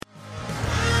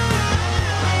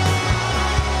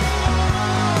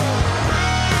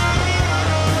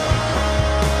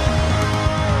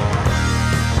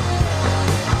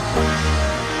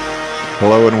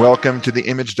Hello and welcome to the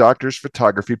Image Doctors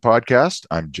Photography Podcast.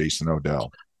 I'm Jason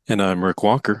Odell. And I'm Rick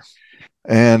Walker.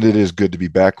 And it is good to be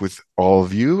back with all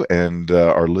of you and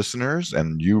our listeners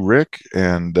and you, Rick.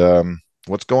 And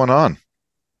what's going on?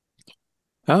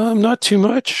 Not too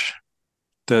much.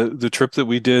 The trip that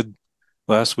we did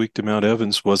last week to Mount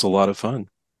Evans was a lot of fun.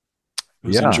 It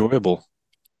was Yeah, enjoyable.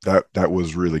 that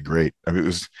was really great. I mean, it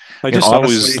was, I and just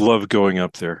always honestly, love going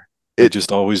up there. I it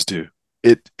just always do.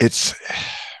 it's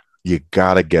you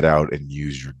got to get out and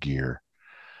use your gear.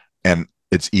 And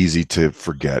it's easy to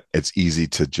forget. It's easy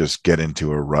to just get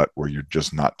into a rut where you're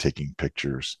just not taking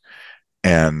pictures.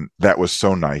 And that was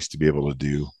so nice to be able to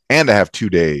do and to have 2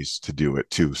 days to do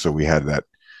it too. So we had that,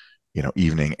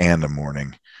 evening and a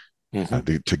morning Hmm.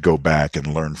 to go back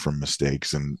and learn from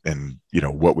mistakes and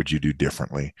what would you do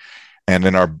differently. And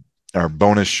then our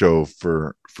bonus show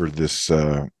for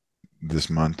this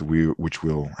month, which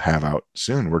we'll have out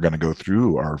soon, we're going to go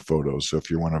through our photos. So if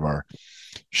you're one of our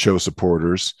show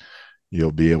supporters,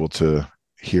 you'll be able to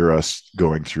hear us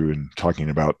going through and talking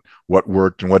about what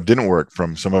worked and what didn't work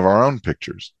from some of our own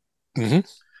pictures. Hmm.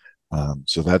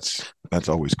 So that's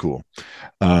always cool.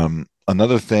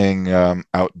 Another thing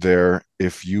out there,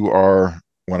 if you are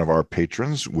one of our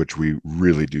patrons, which we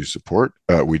really do support,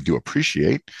 we do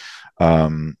appreciate.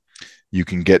 Um, you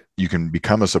can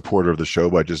become a supporter of the show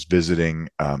by just visiting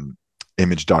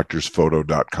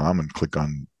imagedoctorsphoto.com and click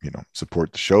on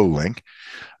support the show link.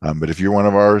 But if you're one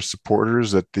of our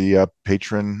supporters at the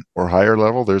patron or higher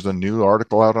level, there's a new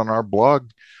article out on our blog,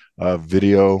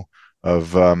 video of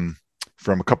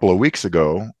from a couple of weeks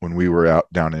ago when we were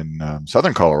out down in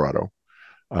southern Colorado.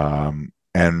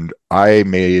 And I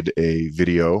made a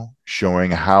video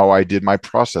showing how I did my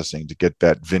processing to get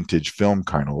that vintage film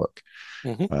kind of look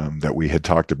Hmm. that we had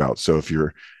talked about. So if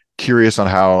you're curious on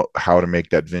how to make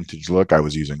that vintage look, I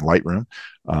was using Lightroom.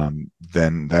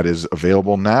 Then that is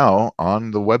available now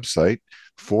on the website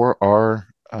for our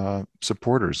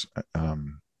supporters.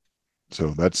 So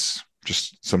that's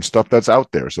just some stuff that's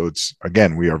out there. So it's,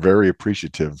 again, we are very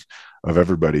appreciative of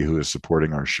everybody who is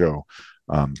supporting our show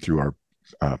through our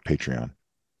Patreon.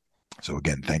 So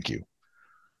again, thank you.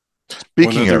 One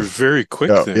Speaking other of, very quick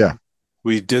oh yeah, thing.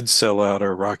 We did sell out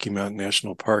our Rocky Mountain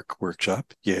National Park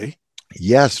workshop. Yay,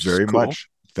 yes, which is very cool. much.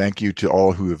 Thank you to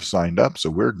all who have signed up. So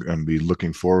we're going to be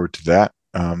looking forward to that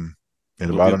in It'll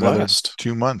be about a another blast.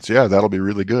 2 months. Yeah, that'll be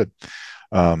really good.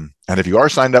 And if you are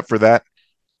signed up for that,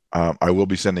 I will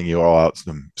be sending you all out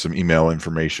some email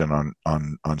information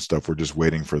on stuff. We're just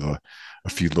waiting for a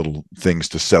few little things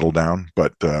to settle down,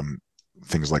 but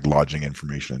things like lodging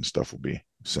information and stuff will be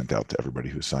sent out to everybody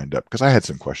who signed up because I had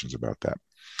some questions about that.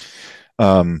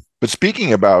 But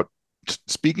speaking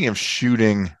of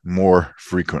shooting more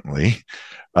frequently,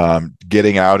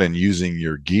 getting out and using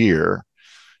your gear,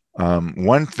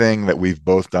 one thing that we've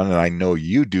both done, and I know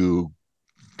you do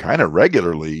kind of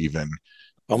regularly, even is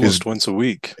Almost once a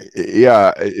week.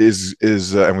 yeah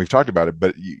is and we've talked about it,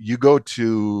 but you go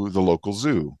to the local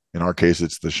zoo. In our case,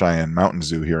 it's the Cheyenne Mountain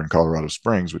Zoo here in Colorado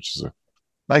Springs, which is a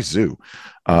nice zoo.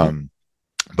 Hmm.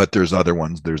 But there's other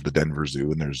ones. There's the Denver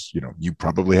Zoo, and there's you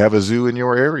probably have a zoo in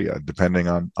your area, depending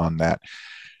on that.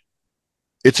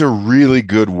 It's a really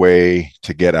good way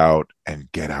to get out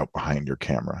behind your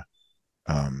camera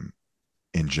um,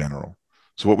 in general.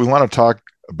 So what we want to talk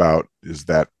about is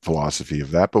that philosophy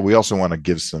of that, but we also want to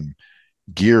give some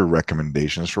gear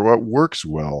recommendations for what works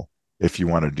well if you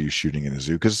want to do shooting in a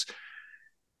zoo. Because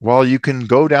while you can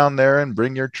go down there and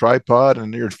bring your tripod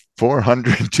and your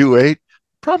 400 2.8,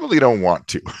 probably don't want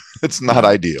to. It's not No,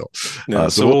 ideal. no. So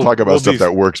So we'll we'll talk about we'll stuff be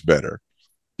that works better.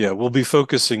 yeah, we'll be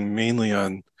focusing mainly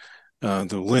on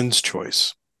the lens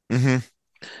choice, Mm-hmm.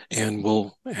 and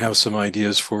we'll have some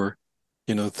ideas for,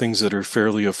 things that are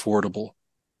fairly affordable,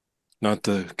 not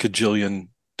the cajillion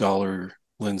dollar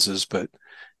lenses, but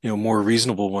more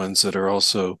reasonable ones that are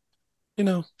also, you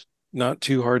know, not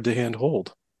too hard to hand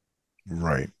hold.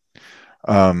 Right.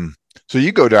 Um, so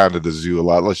you go down to the zoo a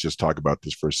lot. Let's just talk about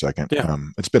this for a second. Yeah.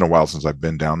 It's been a while since I've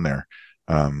been down there.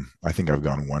 I think I've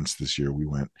gone once this year. We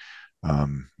went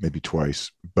maybe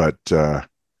twice, but a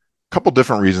couple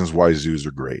different reasons why zoos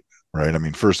are great, right? I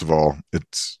mean, first of all,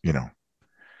 it's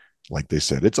like they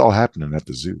said, it's all happening at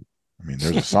the zoo. I mean,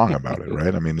 there's a song about it,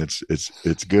 right? I mean,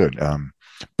 it's good.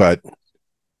 But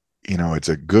it's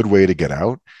a good way to get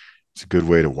out. It's a good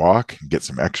way to walk and get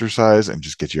some exercise and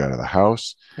just get you out of the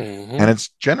house. Hmm. And it's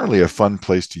generally a fun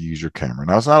place to use your camera.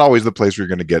 Now, it's not always the place where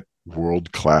you're going to get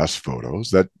world class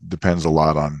photos. That depends a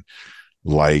lot on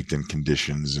light and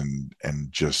conditions and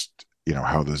just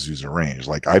how the zoo's arranged.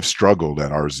 Like I've struggled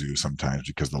at our zoo sometimes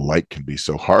because the light can be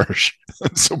so harsh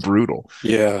and so brutal.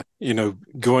 Yeah.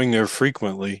 Going there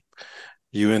frequently,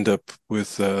 you end up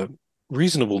with a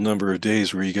reasonable number of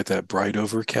days where you get that bright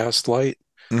overcast light.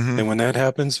 Hmm. And when that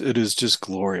happens, it is just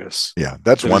glorious. Yeah,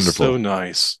 that's It is wonderful. so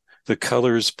nice. The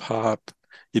colors pop.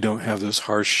 You don't have those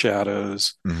harsh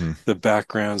shadows. Hmm. The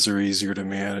backgrounds are easier to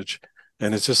manage.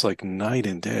 And it's just like night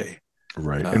and day.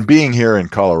 Right. And Um, being here in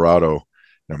Colorado,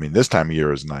 I mean, this time of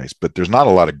year is nice, but there's not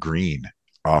a lot of green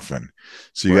often.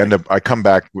 So you end right. up, I come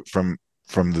back from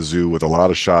the zoo with a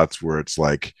lot of shots where it's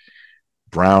like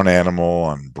brown animal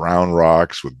on brown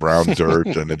rocks with brown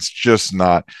dirt, and it's just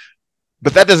not.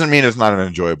 But that doesn't mean it's not an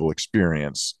enjoyable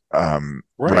experience,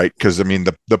 Right. right? Because I mean,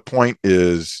 the point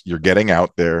is you're getting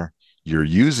out there, you're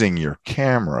using your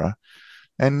camera,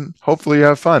 and hopefully you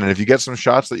have fun. And if you get some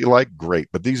shots that you like, great.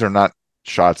 But these are not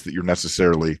shots that you're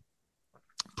necessarily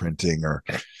printing or,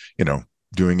 you know,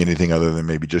 doing anything other than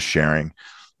maybe just sharing.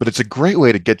 But it's a great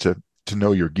way to get to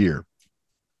know your gear,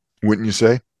 wouldn't you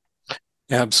say?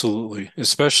 Absolutely.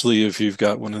 Especially if you've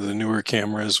got one of the newer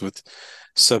cameras with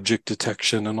subject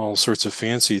detection and all sorts of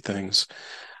fancy things,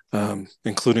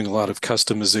 including a lot of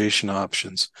customization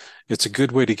options. It's a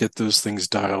good way to get those things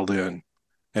dialed in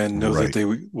and know that Right, they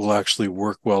will actually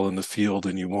work well in the field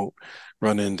and you won't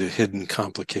run into hidden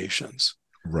complications.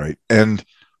 right. And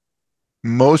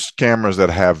most cameras that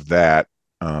have that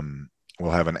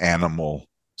will have an animal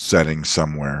setting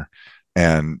somewhere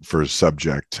and for a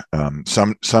subject.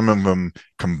 Some of them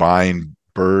combine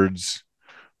birds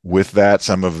with that.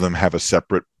 Some of them have a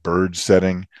separate bird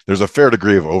setting. There's a fair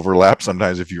degree of overlap.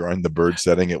 Sometimes if you're in the bird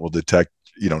setting, it will detect,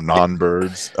 you know,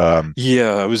 non-birds.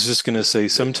 Yeah, I was just going to say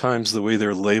sometimes the way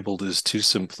they're labeled is too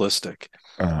simplistic.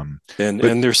 Um, And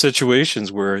but and there's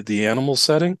situations where the animal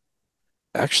setting,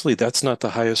 actually that's not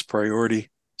the highest priority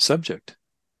subject.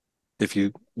 If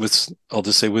you with I'll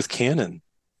just say with Canon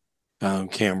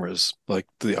cameras like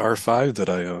the R5 that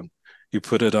I own, you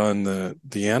put it on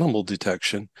the animal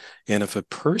detection, and if a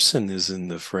person is in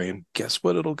the frame, guess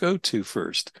what it'll go to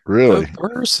first? The really,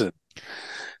 person.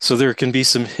 So there can be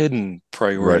some hidden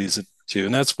right, priorities too,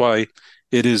 and that's why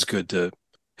it is good to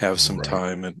have some right,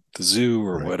 time at the zoo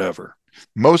or right. whatever.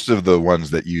 Most of the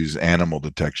ones that use animal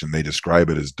detection, they describe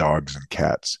it as dogs and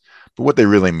cats. But what they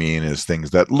really mean is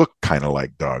things that look kind of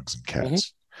like dogs and Mm-hmm.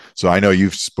 cats. So I know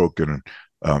you've spoken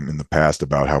in the past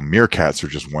about how meerkats are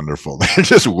just wonderful. They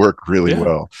just work really Yeah.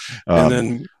 well. And Um,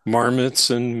 then marmots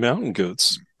and mountain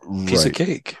goats, piece of right.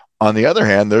 cake. On the other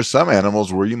hand, there's some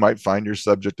animals where you might find your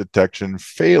subject detection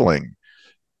failing.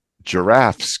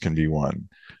 Giraffes can be one.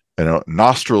 You know,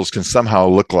 nostrils can somehow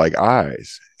look like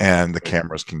eyes, and the Right.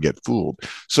 cameras can get fooled.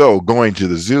 So going to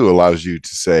the zoo allows you to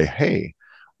say, hey,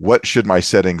 what should my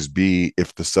settings be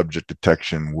if the subject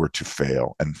detection were to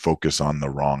fail and focus on the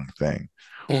wrong thing?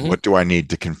 Mm-hmm. What do I need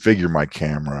to configure my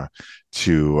camera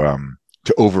to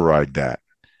override that?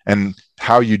 And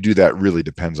how you do that really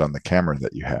depends on the camera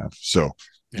that you have. So,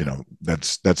 you Yeah. know,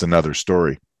 that's another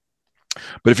story.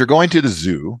 But if you're going to the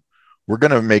zoo, we're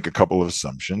going to make a couple of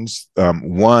assumptions.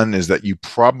 One is that you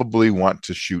probably want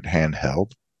to shoot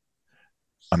handheld.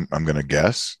 I'm going to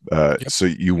guess. Yep. So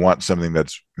you want something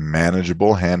that's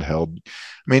manageable, handheld. I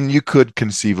mean, you could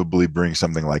conceivably bring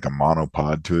something like a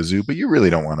monopod to a zoo, but you really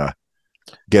don't want to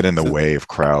get in the The, way of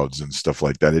crowds and stuff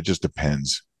like that. It just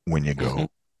depends when you mhm. go.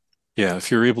 Yeah.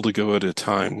 If you're able to go at a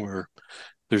time where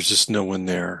there's just no one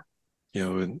there,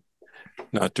 and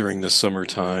not during the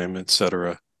summertime,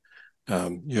 etc.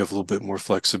 You have a little bit more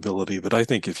flexibility. But I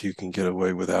think if you can get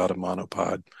away without a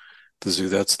monopod, the zoo,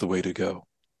 that's the way to go.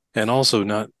 And also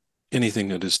not anything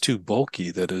that is too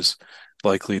bulky that is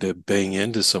likely to bang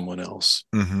into someone else.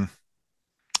 Mm-hmm.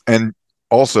 And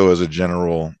also, as a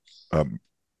general um,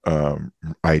 um,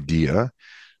 idea,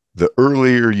 the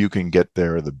earlier you can get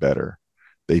there, the better.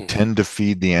 They Mm-hmm. tend to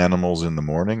feed the animals in the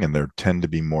morning and they tend to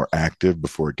be more active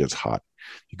before it gets hot.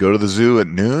 You go to the zoo at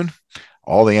noon,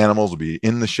 all the animals will be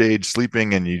in the shade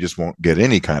sleeping and you just won't get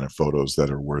any kind of photos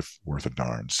that are worth a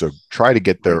darn. So try to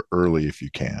get Right. there early if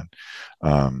you can.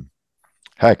 Um,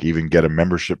 Heck, even get a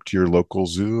membership to your local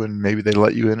zoo and maybe they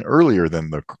let you in earlier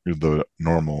than the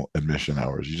normal admission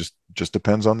hours. You just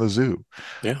depends on the zoo.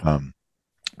 Yeah. Um,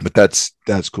 but that's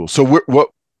cool. So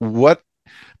what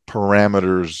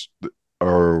parameters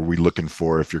are we looking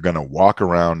for if you're going to walk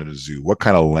around in a zoo? What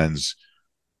kind of lens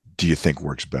do you think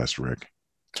works best, Rick?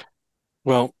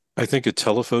 Well, I think a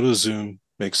telephoto zoom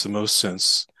makes the most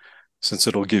sense since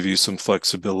it'll give you some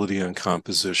flexibility on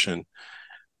composition.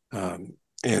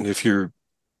 And if your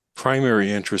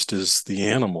primary interest is the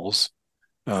animals,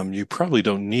 you probably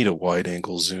don't need a wide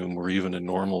angle zoom or even a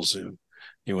normal zoom,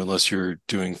 unless you're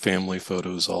doing family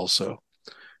photos also.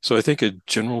 So I think a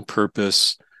general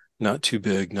purpose, not too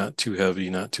big, not too heavy,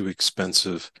 not too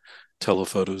expensive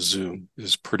telephoto zoom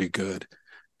is pretty good.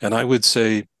 And I would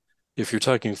say if you're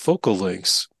talking focal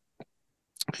lengths,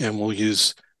 and we'll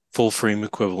use full frame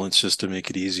equivalents just to make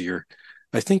it easier,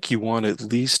 I think you want at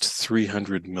least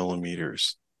 300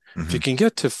 millimeters. If you Hmm. can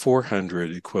get to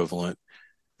 400 equivalent,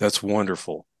 that's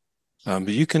wonderful. But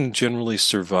you can generally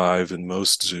survive in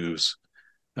most zoos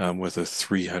with a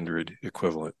 300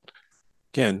 equivalent.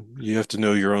 Again, you have to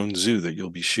know your own zoo that you'll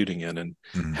be shooting in and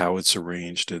Hmm. how it's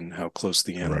arranged and how close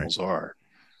the Right. animals are.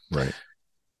 Right.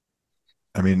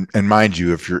 I mean, and mind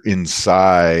you, if you're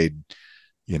inside,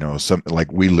 something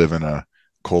like we live in a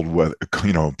cold weather,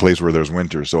 place where there's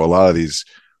winter. So a lot of these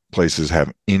places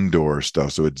have indoor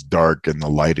stuff. So it's dark and the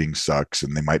lighting sucks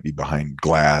and they might be behind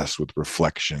glass with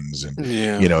reflections. And,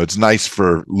 Yeah. it's nice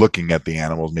for looking at the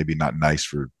animals, maybe not nice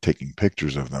for taking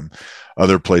pictures of them.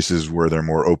 Other places where they're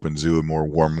more open zoo and more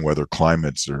warm weather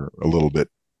climates are a little bit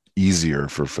easier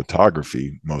for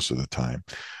photography most of the time.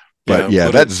 But Yeah. yeah,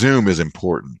 What that it, zoom is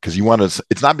important because you want to,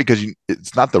 it's not because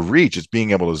it's not the reach, it's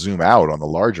being able to zoom out on the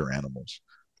larger animals.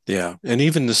 yeah. And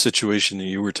even the situation that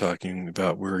you were talking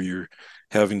about where you're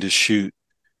having to shoot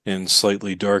in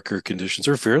slightly darker conditions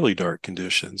or fairly dark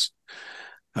conditions,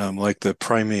 like the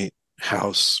primate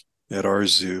house at our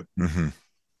zoo,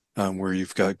 Mm-hmm. where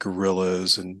you've got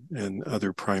gorillas and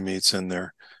other primates in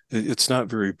there. It's not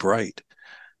very bright.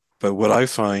 But what I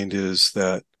find is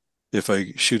that if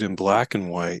I shoot in black and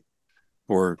white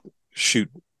or shoot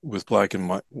with black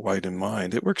and white in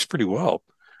mind, it works pretty well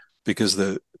because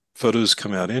the photos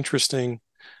come out interesting.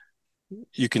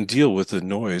 You can deal with the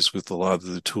noise with a lot of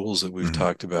the tools that we've Mm-hmm.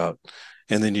 talked about,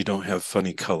 and then you don't have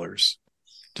funny colors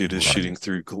due to Right. shooting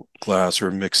through glass or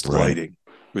mixed Right. lighting,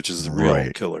 which is the real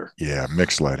Right. killer. Yeah,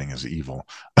 mixed lighting is evil.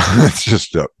 It's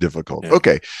just difficult. Yeah.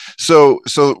 Okay. So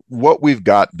what we've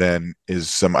got then is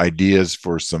some ideas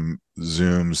for some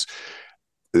zooms.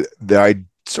 The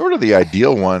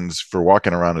ideal ones for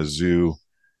walking around a zoo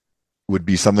would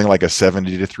be something like a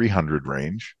 70 to 300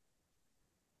 range.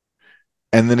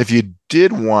 And then if you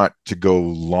did want to go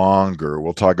longer,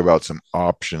 we'll talk about some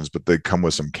options, but they come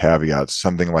with some caveats,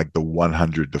 something like the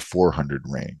 100 to 400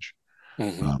 range.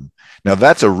 Mm-hmm. Um, Now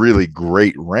that's a really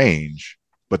great range,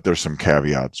 but there's some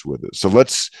caveats with it. So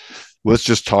let's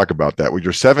just talk about that. With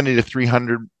your 70 to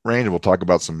 300 range, we'll talk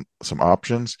about some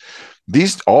options.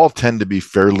 These all tend to be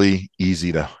fairly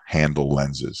easy to handle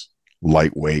lenses,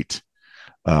 lightweight.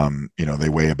 They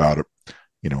weigh about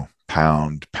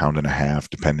pound and a half,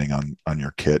 depending on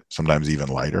your kit, sometimes even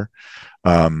lighter.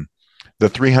 Um, the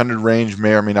 300 range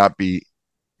may or may not be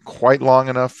quite long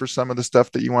enough for some of the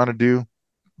stuff that you want to do,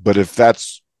 but if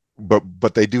that's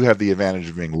but they do have the advantage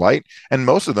of being light, and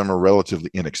most of them are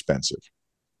relatively inexpensive.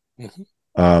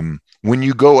 Mm-hmm. When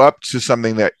you go up to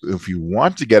something that, if you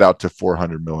want to get out to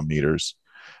 400 millimeters,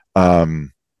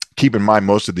 um, keep in mind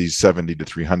most of these 70 to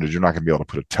 300, you're not going to be able to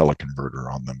put a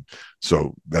teleconverter on them,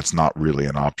 so that's not really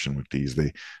an option with these.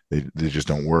 They just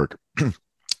don't work.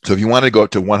 So if you want to go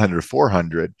up to 100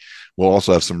 400, we'll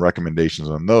also have some recommendations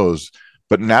on those.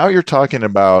 But now you're talking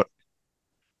about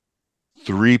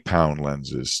 3 pound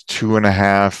lenses,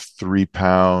 2.5, 3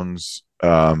 pounds,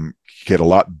 get a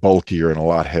lot bulkier and a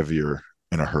lot heavier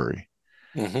in a hurry,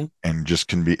 Mm-hmm. and just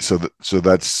can be so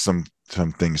that's some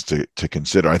things to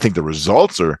consider. I think the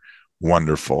results are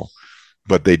wonderful,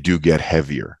 but they do get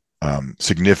heavier,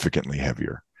 significantly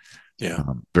heavier, Yeah.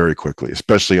 very quickly,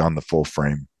 especially on the full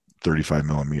frame 35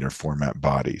 millimeter format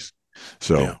bodies.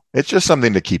 So Yeah. it's just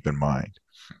something to keep in mind.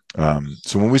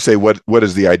 So when we say what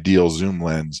is the ideal zoom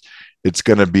lens, it's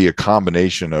going to be a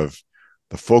combination of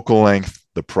the focal length,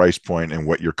 the price point, and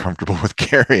what you're comfortable with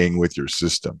carrying with your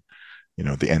system.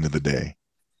 At the end of the day.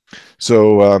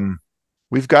 So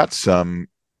we've got some.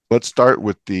 Let's start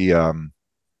with the uh,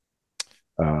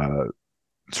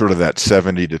 sort of that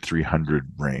 70 to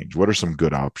 300 range. What are some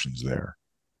good options there?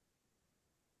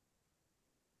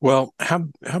 Well, how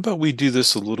about we do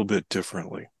this a little bit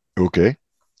differently? Okay.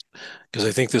 Because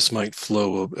I think this might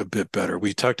flow a bit better.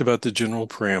 We talked about the general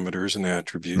parameters and Mm-hmm.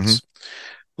 attributes.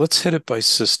 Let's hit it by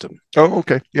system Oh,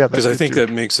 okay. Yeah, because that's I good think too.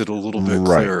 that makes it a little bit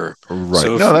Right. clearer. Right.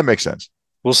 So if No, that makes sense.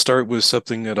 we'll start with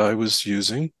something that I was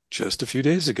using just a few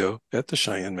days ago at the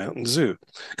Cheyenne Mountain Zoo.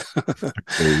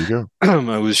 There you go.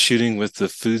 I was shooting with the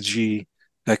Fuji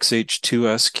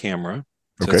XH2S camera.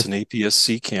 Okay. That's an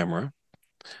APS-C camera.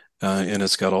 And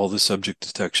it's got all the subject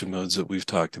detection modes that we've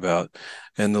talked about.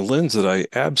 And the lens that I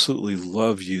absolutely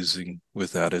love using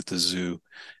with that at the zoo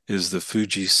is the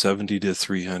Fuji 70 to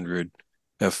 300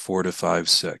 f4 to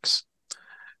 5.6.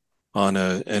 On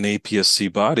an APS-C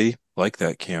body like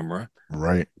that camera,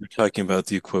 Right. we're talking about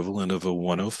the equivalent of a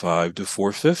 105 to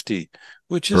 450,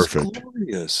 which is Perfect.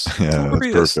 glorious, Yeah, that's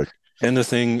glorious. perfect. And the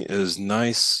thing is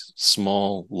nice,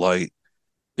 small, light,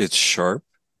 It's sharp.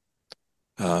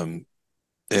 Um,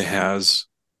 it has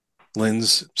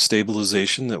lens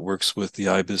stabilization that works with the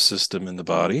IBIS system in the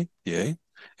body. Yay.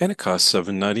 And it costs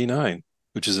 $7.99,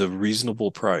 which is a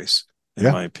reasonable price, in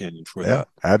Yeah, my opinion, for yeah, that.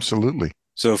 absolutely.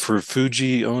 So for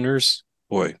Fuji owners,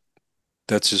 boy,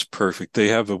 that's just perfect. They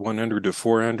have a 100 to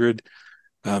 400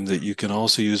 that you can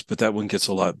also use, but that one gets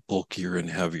a lot bulkier and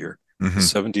heavier. The Hmm.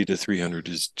 70 to 300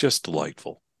 is just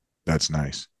delightful. That's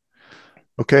nice.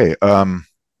 Okay.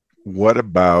 What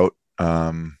about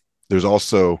there's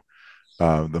also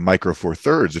the Micro Four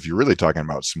Thirds, if you're really talking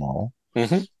about small.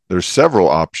 Mm-hmm. There's several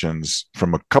options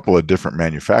from a couple of different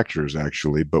manufacturers,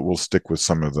 actually, but we'll stick with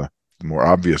some of the more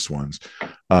obvious ones.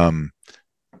 Um,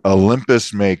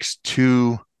 Olympus makes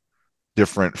two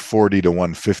different 40 to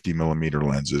 150 millimeter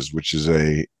lenses, which is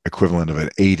a equivalent of an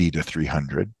 80 to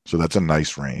 300. So that's a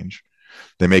nice range.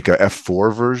 They make a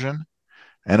f4 version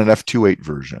and an f2.8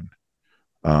 version.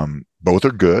 Both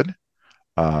are good.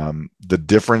 The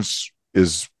difference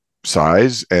is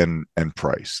size and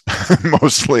price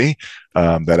mostly.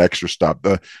 That extra stop,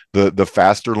 the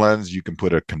faster lens, you can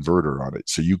put a converter on it,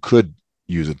 so you could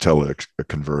use a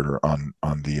converter on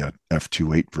the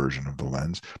f2.8 version of the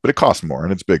lens, but it costs more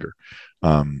and it's bigger.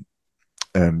 And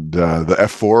the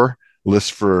f4 lists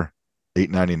for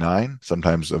 $899,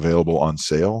 sometimes available on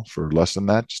sale for less than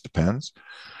that, just depends.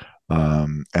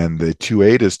 And the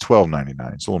 2.8 is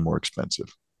 $12.99. It's a little more expensive.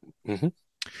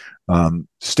 Mm-hmm.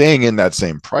 Staying in that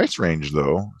same price range,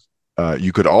 though,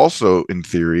 you could also, in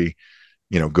theory,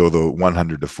 go the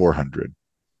 100 to 400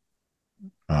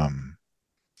 um,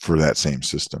 for that same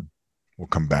system. We'll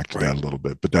come back to that a Right. little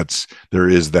bit, but there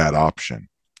is that option.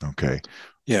 Okay.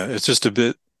 Yeah, it's just a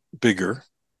bit bigger,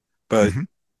 but Mm-hmm.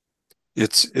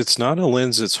 it's not a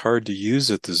lens that's hard to use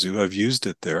at the zoo. I've used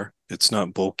it there. It's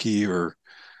not bulky or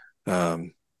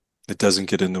um, it doesn't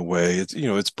get in the way.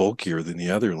 It's bulkier than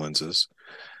the other lenses.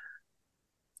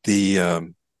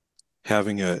 The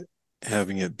having a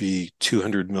having it be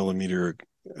 200 millimeter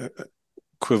uh,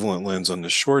 equivalent lens on the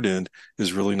short end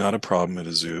is really not a problem at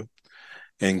a zoo.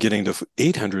 And getting to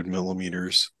 800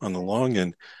 millimeters on the long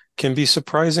end can be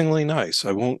surprisingly nice.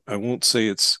 I won't say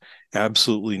it's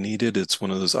absolutely needed. It's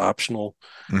one of those optional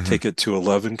Mm-hmm. take it to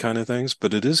 11 kind of things,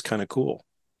 but it is kind of cool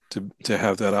to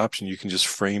have that option. You can just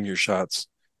frame your shots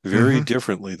very Mm-hmm.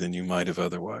 differently than you might have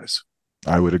otherwise.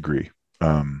 I would agree.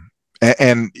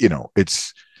 And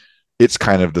it's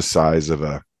kind of the size of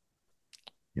a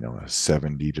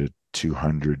 70 to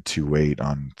 200 2.8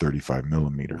 on 35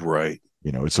 millimeter. Right.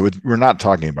 So we're not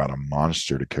talking about a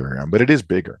monster to carry on, but it is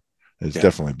bigger. It's Yeah.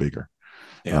 definitely bigger.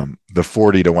 Yeah. The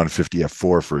 40 to 150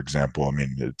 f4, for example, I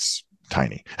mean, it's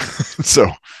tiny.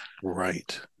 So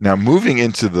Right. now moving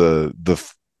into the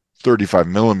 35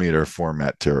 millimeter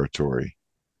format territory,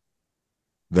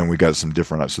 then we got some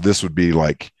different. So this would be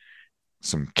like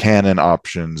some Canon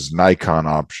options, Nikon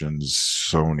options,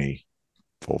 Sony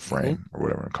full Mm-hmm. frame or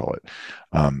whatever I call it.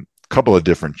 Couple of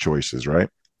different choices, right?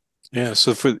 Yeah.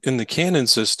 So for in the Canon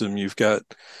system, you've got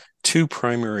two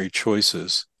primary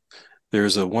choices.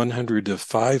 There's a 100 to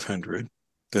 500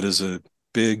 that is a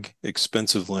big,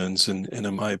 expensive lens, and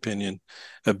in my opinion,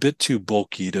 a bit too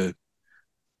bulky to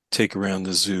take around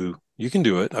the zoo. You can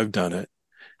do it, I've done it,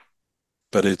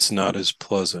 but it's not as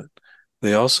pleasant.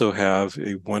 They also have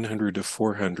a 100 to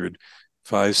 400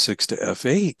 5.6 to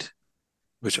f8,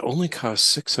 which only costs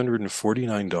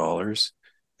 $649.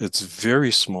 It's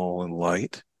very small and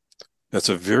light. That's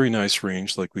a very nice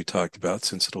range, like we talked about,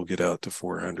 since it'll get out to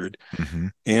 400. Mm-hmm.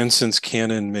 And since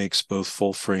Canon makes both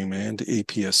full frame and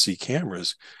APS-C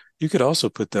cameras, you could also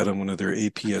put that on one of their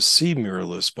APS-C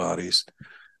mirrorless bodies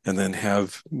and then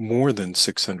have more than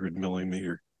 600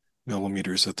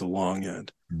 millimeters at the long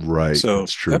end. Right, So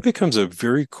that's that true. becomes a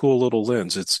very cool little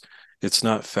lens. It's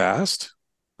not fast.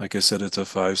 Like I said, it's a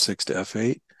 5.6 to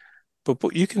f8,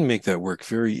 but you can make that work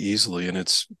very easily, and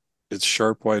it's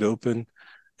sharp, wide open.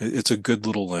 It's a good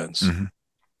little lens. Mm-hmm.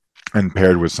 And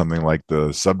paired with something like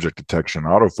the subject detection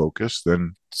autofocus,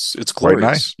 then It's quite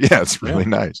nice. glorious. Yeah, it's Yeah, really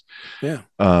nice. yeah.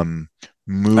 Um,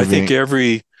 I think moving.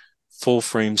 every full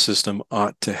frame system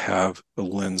ought to have a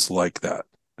lens like that.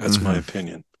 That's my Mm-hmm.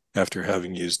 opinion after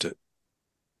having used it.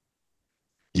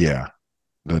 Yeah,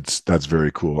 that's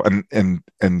very cool.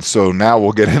 And so now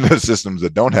we'll get into systems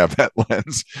that don't have that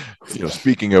lens.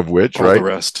 Speaking of which, All the right?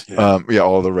 rest, yeah. Yeah,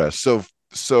 all the rest.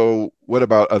 So what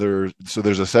about other? So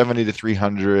there's a 70 to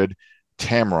 300.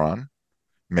 Tamron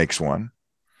makes one.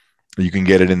 You can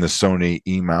get it in the Sony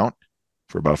E mount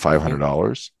for about Mm-hmm.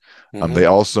 $500. Mm-hmm. They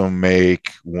also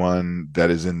make one that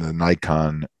is in the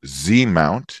Nikon Z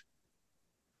mount.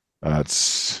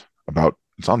 It's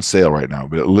on sale right now,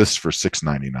 but it lists for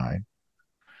 $699.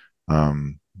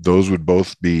 those would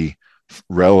both be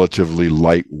relatively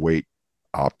lightweight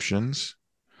options.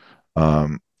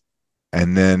 And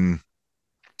then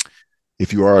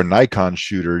if you are a Nikon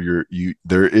shooter,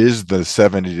 there is the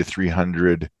 70 to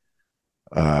 300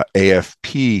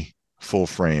 AFP full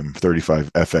frame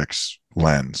 35 FX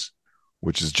lens,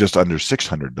 which is just under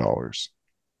 $600.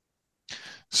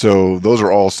 So those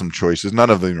are all some choices. None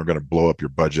of them are going to blow up your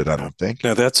budget, I don't think.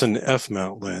 Now that's an F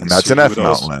mount lens. And that's so an F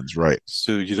mount lens, right?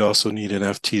 So you'd also need an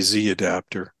FTZ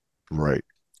adapter, right,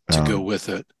 to go with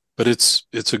it. But it's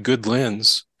a good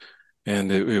lens, and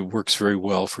it works very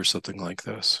well for something like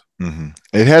this. Mm-hmm.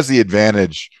 It has the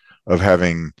advantage of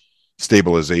having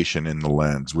stabilization in the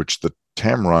lens, which the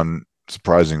Tamron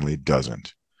surprisingly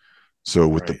doesn't. So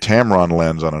with the Tamron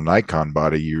lens on a Nikon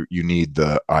body, you need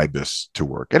the IBIS to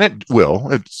work, and it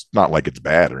will. It's not like it's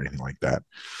bad or anything like that,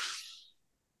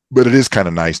 but it is kind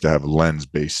of nice to have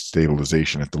lens-based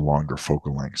stabilization at the longer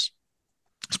focal lengths,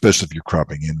 especially if you're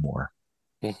cropping in more.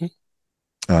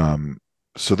 Mm-hmm.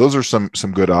 So those are some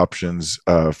good options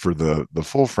for the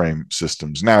full frame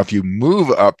systems. Now, if you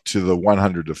move up to the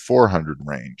 100 to 400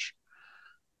 range,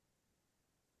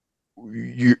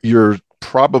 you're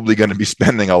probably going to be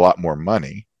spending a lot more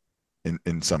money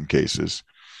in some cases.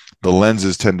 The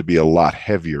lenses tend to be a lot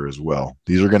heavier as well.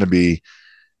 These are going to be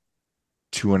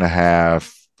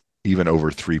 2.5, even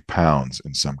over 3 pounds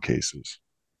in some cases.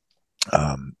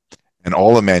 And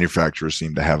all the manufacturers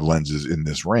seem to have lenses in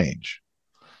this range.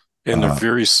 And they're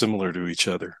very similar to each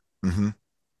other. Mm-hmm.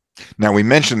 Now, we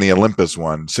mentioned the Olympus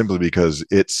one simply because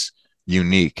it's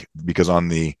unique, because on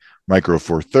the Micro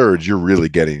Four Thirds, you're really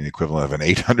getting the equivalent of an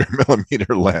 800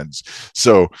 millimeter lens.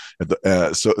 So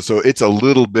it's a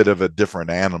little bit of a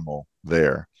different animal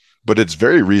there, but it's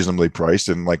very reasonably priced.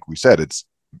 And like we said, it's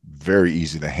very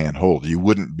easy to handhold. You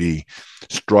wouldn't be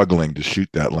struggling to shoot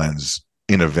that lens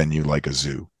in a venue like a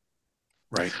zoo.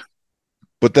 Right.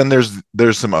 But then there's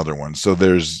some other ones. So you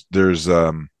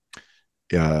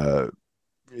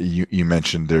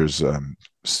mentioned there's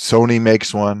Sony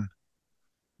makes one,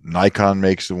 Nikon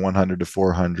makes a 100 to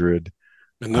 400,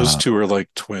 and those two are like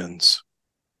twins.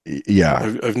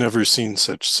 Yeah, I've never seen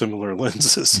such similar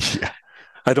lenses. Yeah.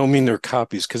 I don't mean they're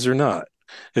copies, because they're not.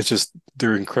 It's just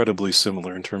they're incredibly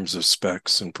similar in terms of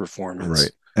specs and performance.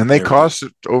 Right, and they cost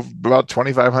about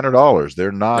 $2,500.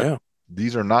 They're not. Yeah.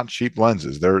 These are not cheap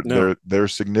lenses. They're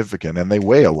significant, and they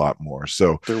weigh a lot more.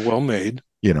 So they're well made.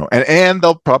 And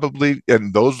they'll probably,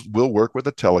 and those will work with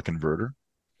a teleconverter.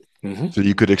 Mm-hmm. So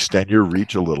you could extend your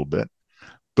reach a little bit.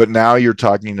 But now you're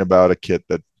talking about a kit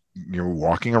that you're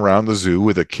walking around the zoo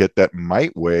with, a kit that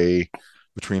might weigh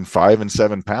between 5 and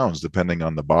 7 pounds, depending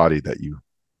on the body that you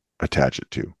attach it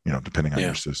to, depending on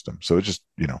your system. So it's just,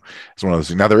 it's one of those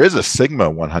things. Now there is a Sigma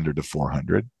 100 to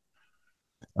 400,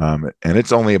 and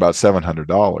it's only about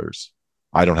 $700.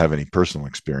 I don't have any personal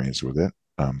experience with it,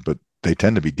 but they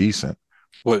tend to be decent.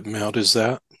 What mount is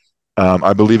that?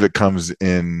 I believe it comes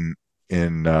in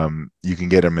you can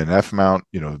get them in F mount,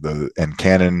 and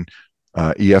Canon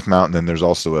EF mount, and then there's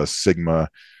also a Sigma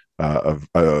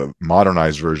a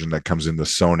modernized version that comes in the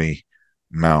Sony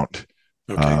mount.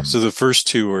 Okay, so the first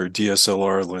two are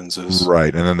DSLR lenses,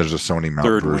 right? And then there's a Sony mount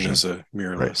third version. One is a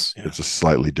mirrorless. Right. Yeah. It's a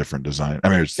slightly different design.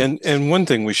 I mean, and one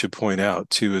thing we should point out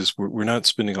too is we're not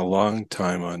spending a long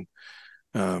time on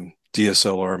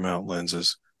DSLR mount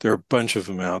lenses. There are a bunch of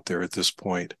them out there at this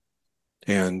point.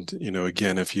 And,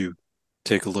 again, if you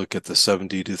take a look at the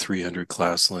 70 to 300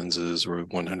 class lenses or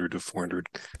 100 to 400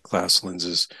 class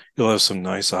lenses, you'll have some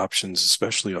nice options,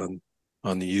 especially on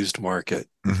the used market.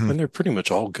 Mm-hmm. And they're pretty much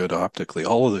all good optically.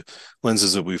 All of the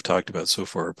lenses that we've talked about so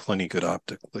far are plenty good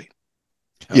optically.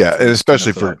 Yeah, and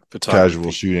especially for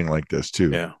casual shooting like this too.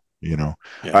 Yeah.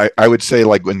 I would say,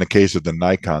 like in the case of the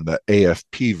Nikon, the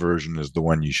AFP version is the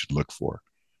one you should look for.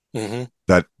 Mm-hmm.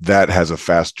 That has a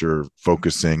faster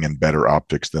focusing and better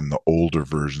optics than the older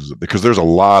versions, because there's a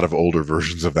lot of older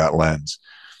versions of that lens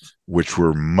which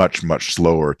were much, much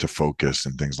slower to focus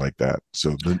and things like that.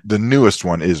 So the newest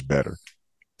one is better.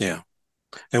 Yeah.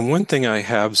 And one thing I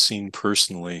have seen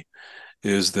personally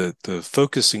is that the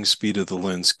focusing speed of the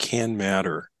lens can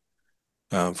matter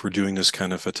for doing this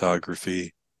kind of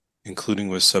photography, including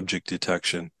with subject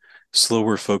detection.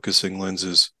 Slower focusing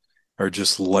lenses are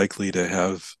just likely to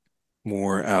have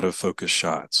more out of focus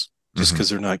shots just because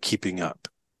they're not keeping up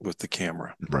with the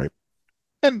camera. Right.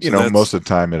 And, most of the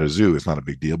time at a zoo, it's not a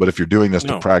big deal. But if you're doing this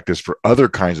to practice for other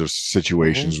kinds of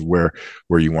situations where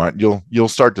you want, you'll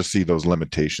start to see those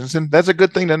limitations. And that's a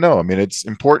good thing to know. I mean, it's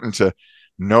important to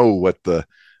know what the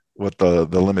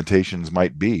limitations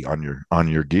might be on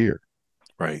your gear.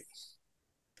 Right.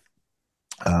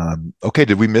 Okay.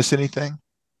 Did we miss anything?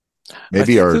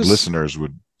 Maybe our listeners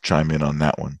would chime in on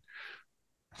that one.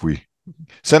 If we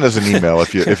send us an email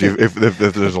if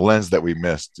there's a lens that we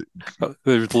missed.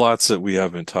 There's lots that we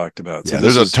haven't talked about. So Yeah,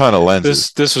 there's a ton of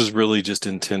lenses. This was really just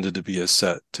intended to be a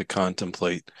set to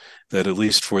contemplate that, at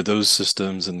least for those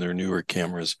systems and their newer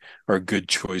cameras, are good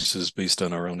choices based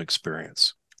on our own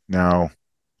experience. Now,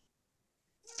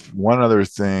 one other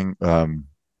thing,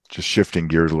 just shifting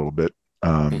gears a little bit.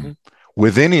 Mm-hmm.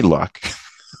 With any luck,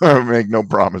 I make no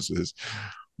promises,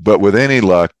 but with any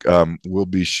luck, we'll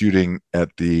be shooting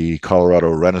at the Colorado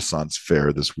Renaissance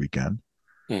Fair this weekend.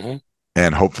 Mm-hmm.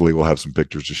 And hopefully we'll have some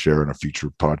pictures to share in a future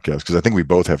podcast, because I think we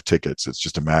both have tickets. It's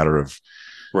just a matter of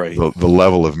right. the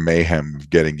level of mayhem of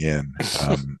getting in.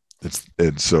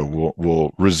 And so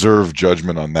we'll reserve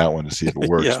judgment on that one to see if it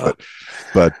works. Yeah.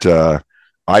 But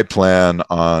I plan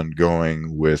on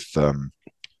going with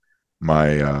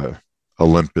my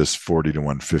Olympus 40 to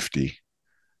 150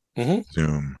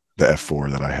 zoom, the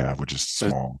f4 that I have, which is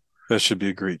small. That should be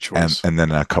a great choice. And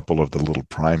then a couple of the little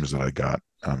primes that I got,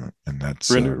 and that's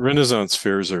Renaissance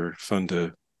fairs are fun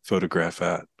to photograph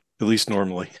at least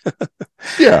normally.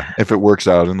 Yeah, if it works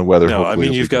out in the weather. No, I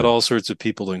mean, you've got all sorts of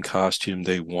people in costume.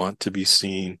 They want to be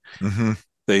seen. Mm-hmm.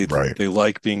 They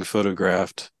like being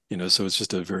photographed. So it's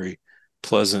just a very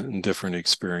pleasant and different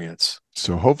experience.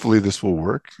 So hopefully this will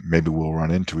work. Maybe we'll run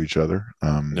into each other.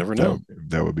 Never know.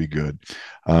 That would be good.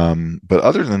 But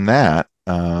other than that,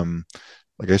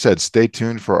 like I said, stay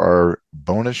tuned for our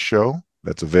bonus show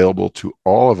that's available to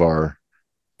all of our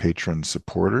patron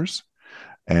supporters,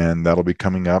 and that'll be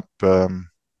coming up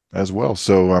as well.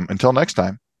 So until next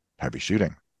time, happy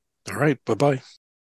shooting. All right. Bye-bye.